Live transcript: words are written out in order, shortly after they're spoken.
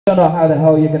Don't know how the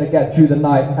hell you're going to get through the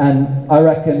night, and I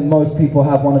reckon most people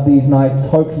have one of these nights,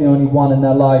 hopefully only one in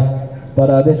their lives,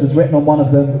 but this was written on one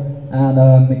of them,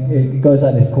 and it goes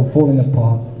like this, called Falling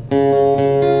Apart.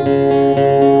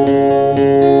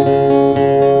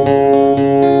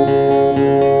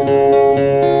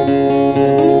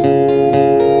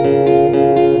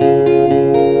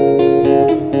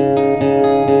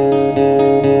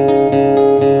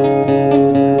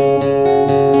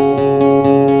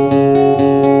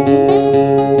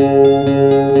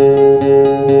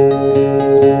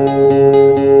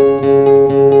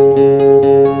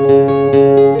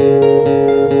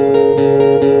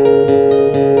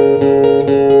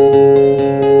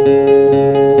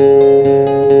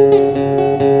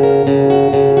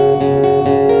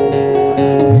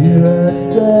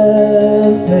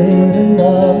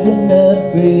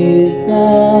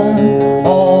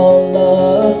 All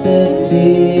lost at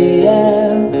sea,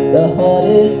 and the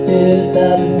hardest truth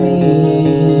that is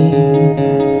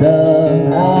me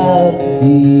somehow to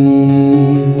see.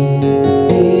 It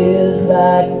feels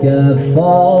like I'm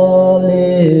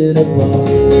falling apart.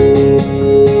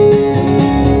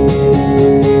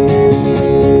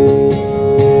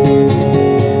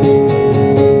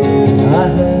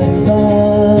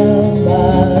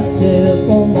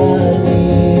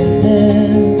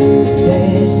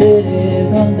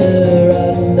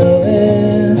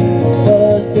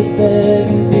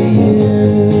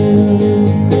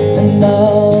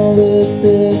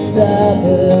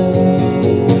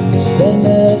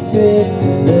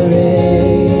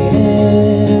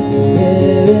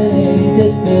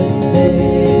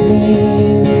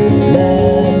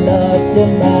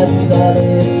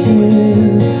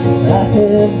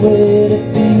 Waited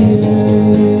for you,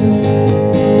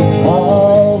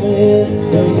 always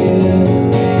for you.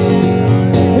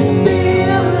 It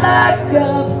feels like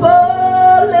I'm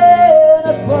falling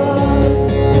apart.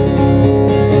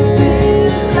 It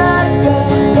feels like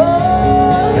I'm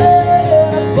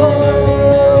falling apart.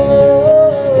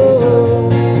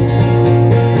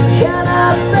 Can I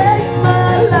face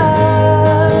my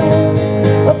life?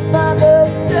 Or find the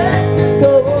strength to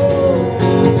go?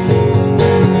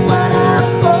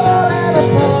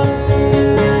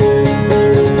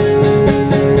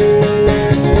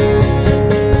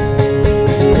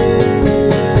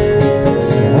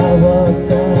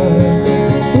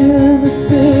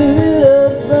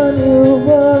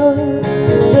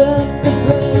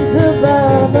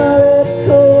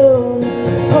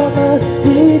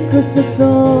 The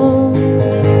song,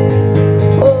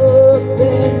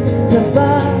 hoping to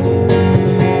find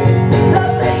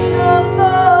salvation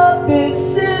for this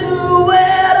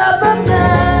silhouette of a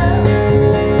man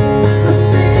who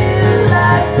feels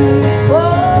like he's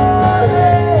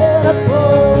falling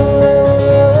apart.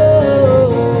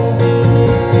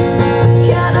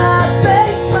 Can I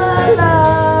face my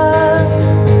life,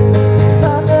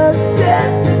 find the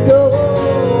strength to go?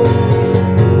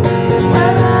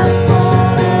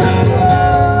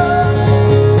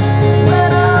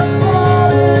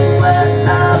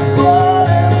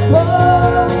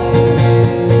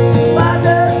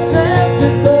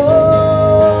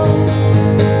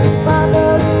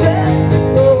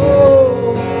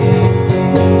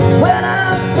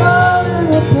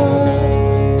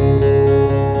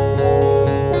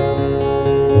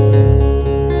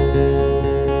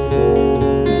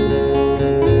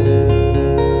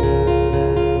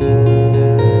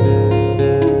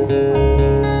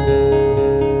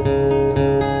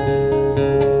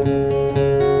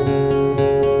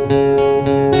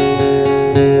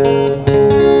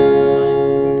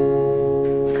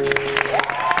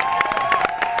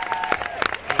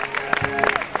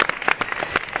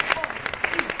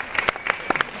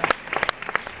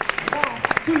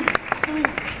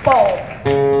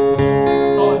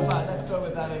 Oh, it's fine. Let's go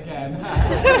with that again.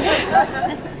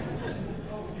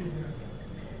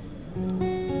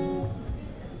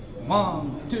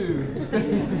 1, 2,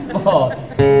 3, 4.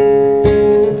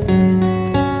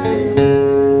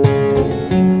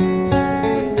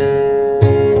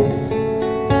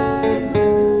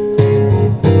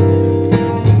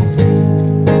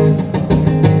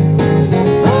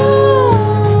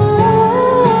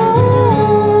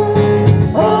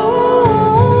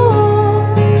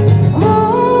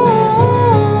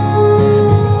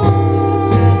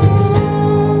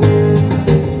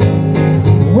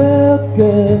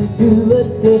 To a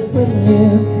different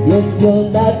year, yes, your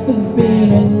life is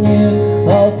being new.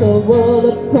 All the world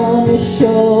upon your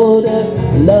shoulder,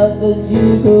 love as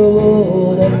you grow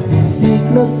older. Seek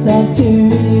no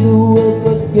sanctuary who will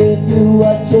forgive you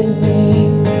what you need.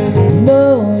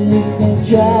 No use in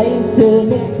trying to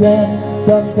make sense.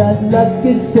 sometimes luck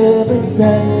is heaven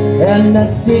sent, and I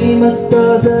see my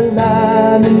stars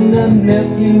align in the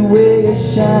Milky Way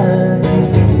shine.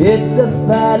 It's a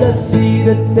fallacy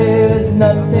that there is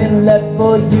nothing left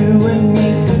for you and me.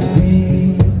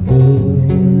 People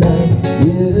like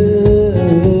you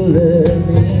and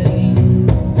me.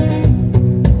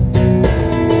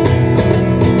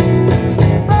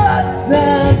 But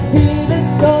I'm feeling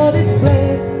so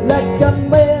displaced, like I'm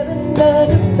wearing a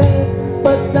defense,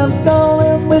 but I'm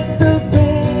going with the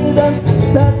rhythm,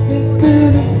 passing through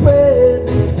this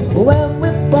present. When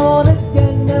we're born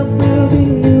again, there will be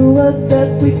new words that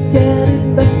we can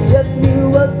invent. Yes, new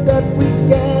words that we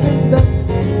can invent.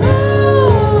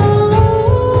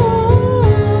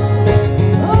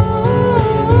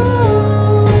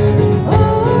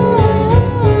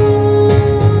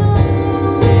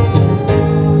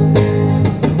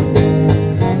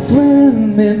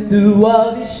 Swimming through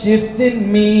all these shifting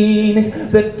meanings,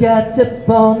 the cat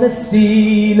upon the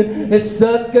ceiling is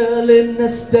circling the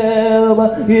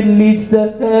stairwell, it leads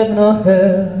to heaven or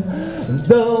hell.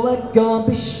 Though I can't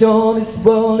be sure this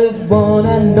world is one,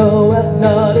 I know I've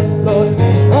not explored.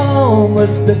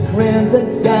 Almost the crimson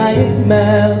sky is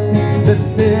melting, the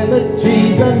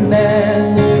symmetries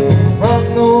unending. From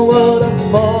the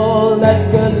waterfall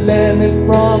like a lemon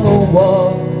from a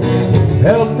wall.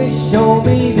 Help me, show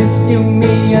me this new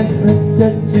me and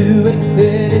splinter to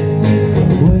infinity.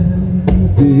 Well,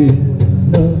 there's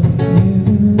no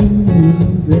you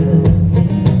there.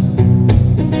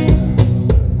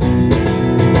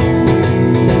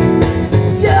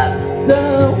 Just a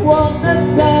wonder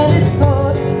and it's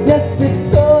hard. Yes,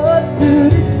 it's hard to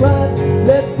describe.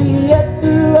 Let the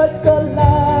asteroids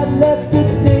collide, let the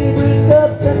day break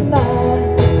up the night.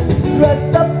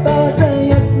 Dressed up as a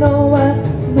yes, no one.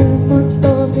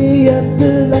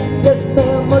 Afterlife, yes,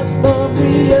 there must not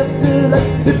be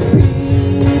afterlife. The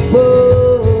people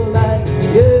like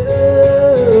you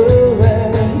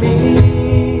and me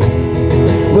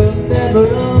will never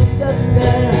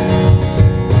understand.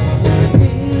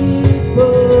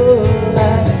 People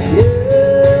like you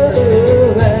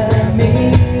and me.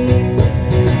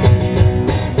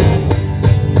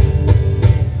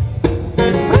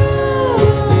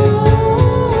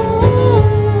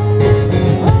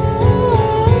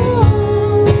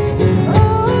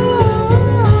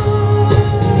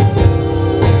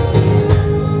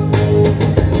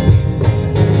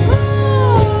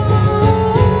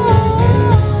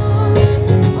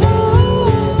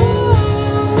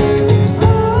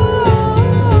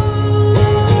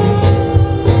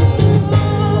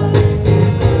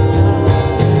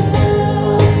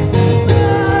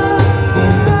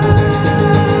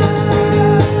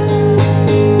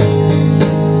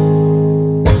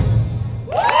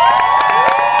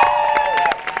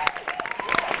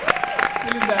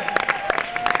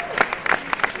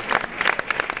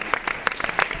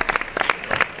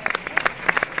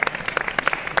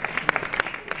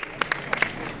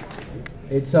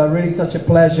 It's really such a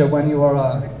pleasure when you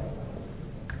are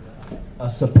a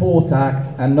support act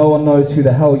and no one knows who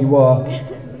the hell you are,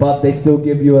 but they still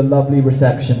give you a lovely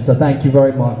reception, so thank you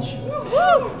very much.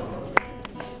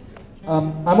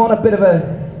 I'm on a bit of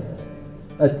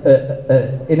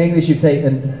in English you'd say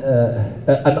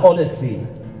an odyssey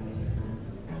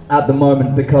at the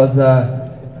moment, because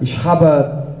ich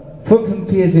habe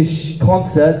 45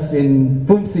 concerts in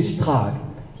 50 Tagen.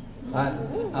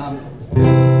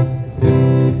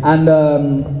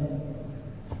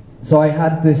 So I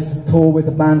had this tour with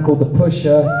a band called The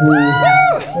Pusher,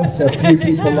 which a few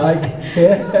people like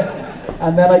here.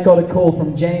 And then I got a call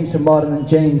from James from Martin and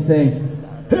James saying,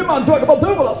 "Hey man, talk about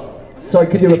tour with us." Sorry,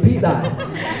 could you repeat that?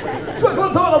 Talk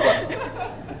about tour with us.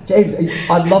 James,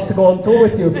 I'd love to go on tour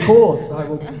with you, of course. I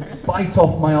will bite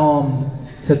off my arm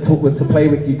to play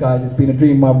with you guys. It's been a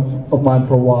dream of mine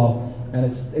for a while, and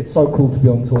it's so cool to be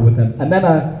on tour with them. And then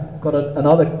I got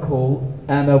another call,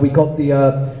 and we got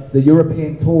the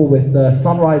European tour with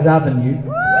Sunrise Avenue,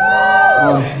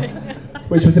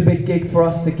 which was a big gig for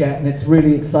us to get, and it's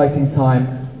really exciting time.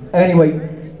 Anyway,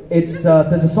 it's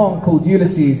there's a song called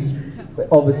Ulysses.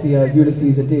 Obviously,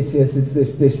 Ulysses, Odysseus.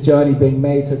 It's this journey being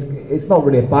made. So it's not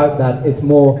really about that. It's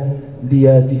more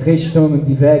die Richtung und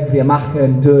die Weg wir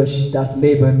machen durch das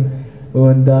Leben,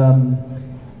 und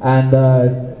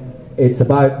it's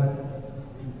about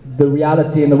the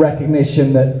reality and the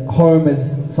recognition that home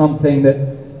is something that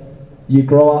you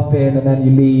grow up in and then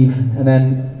you leave, and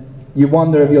then you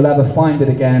wonder if you'll ever find it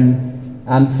again,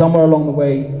 and somewhere along the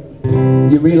way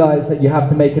you realize that you have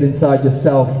to make it inside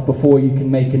yourself before you can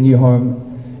make a new home,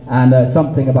 and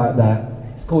something about that.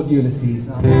 It's called Ulysses.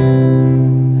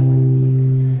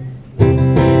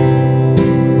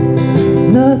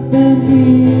 Nothing can't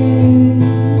hear,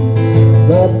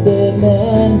 but the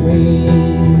memories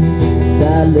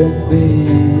silence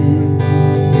brings.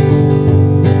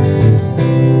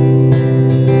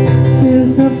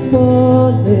 Feels I'm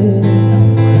falling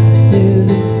through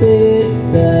the space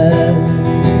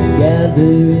that's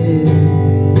gathering.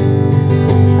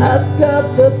 I've got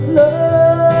the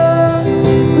blood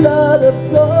of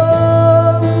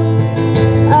gold.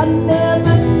 I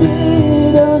never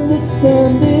did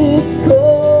understand its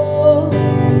core,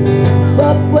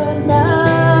 but when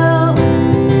now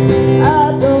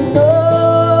I don't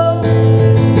know,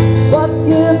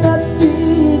 walking that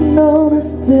street known as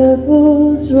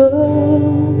Devil's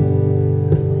Road.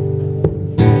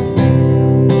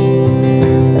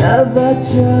 Have I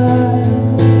tried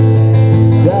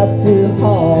too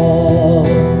hard?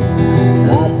 I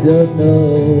don't know.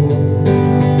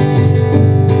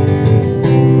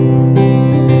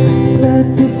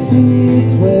 Planted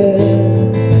seeds where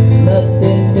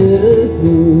nothing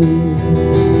new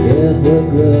ever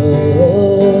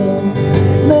grows.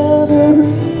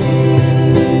 Memories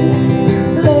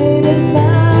late at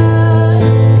night.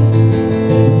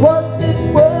 Was it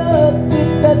worth it,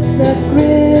 that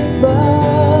sacrifice?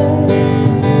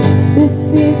 It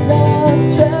seems I'm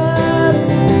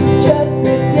trapped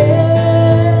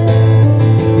again,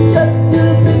 just to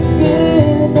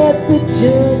begin at the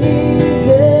journey's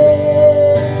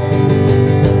end.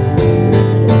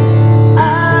 I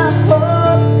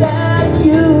hope that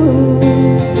you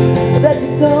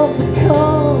don't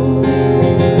become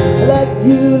like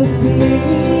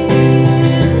Ulysses,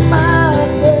 my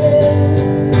friend.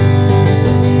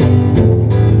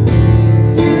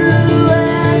 You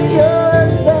and your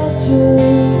adventure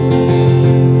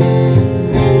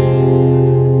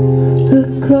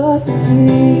across the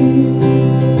sea,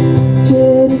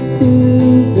 treading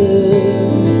through the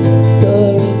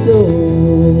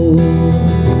corridors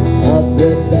of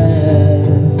the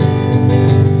past.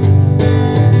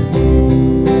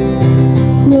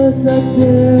 Was I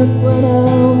dead when I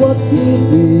walked here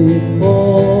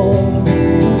before?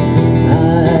 I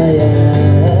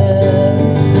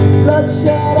asked.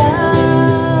 Bloodshot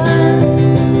eyes,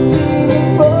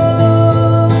 bleeding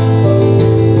bold.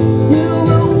 You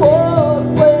will walk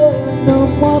where no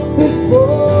one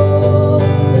before.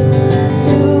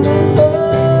 You will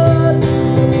hurt,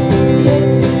 yes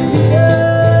you fear.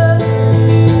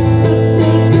 You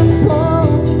take a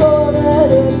punch for that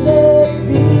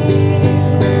energy.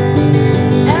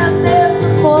 And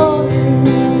every morning,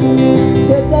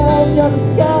 tear down your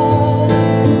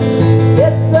skies.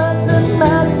 It doesn't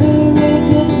matter if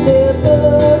you never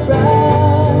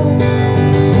rise.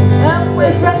 And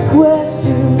with that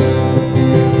question,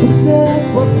 who says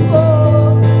what for?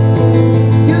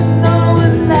 You know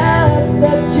at last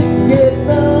that you've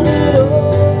given it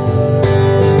all.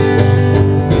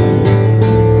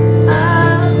 I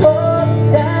hope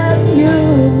that you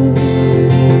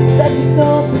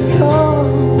don't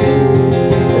become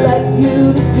like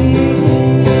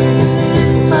Ulysses,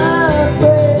 my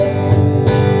friend.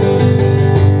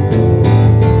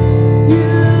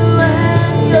 You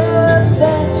and your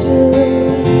adventure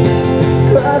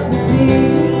across the sea,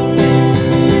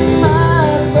 my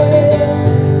friend.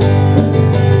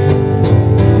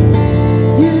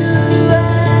 You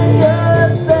and your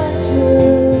adventure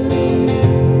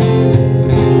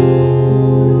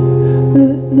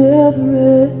that never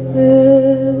ends.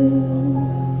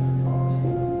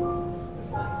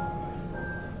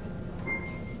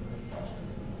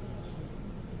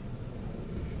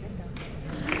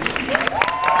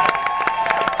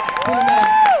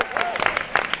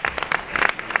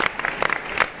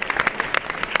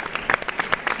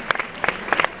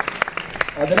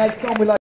 The next song we like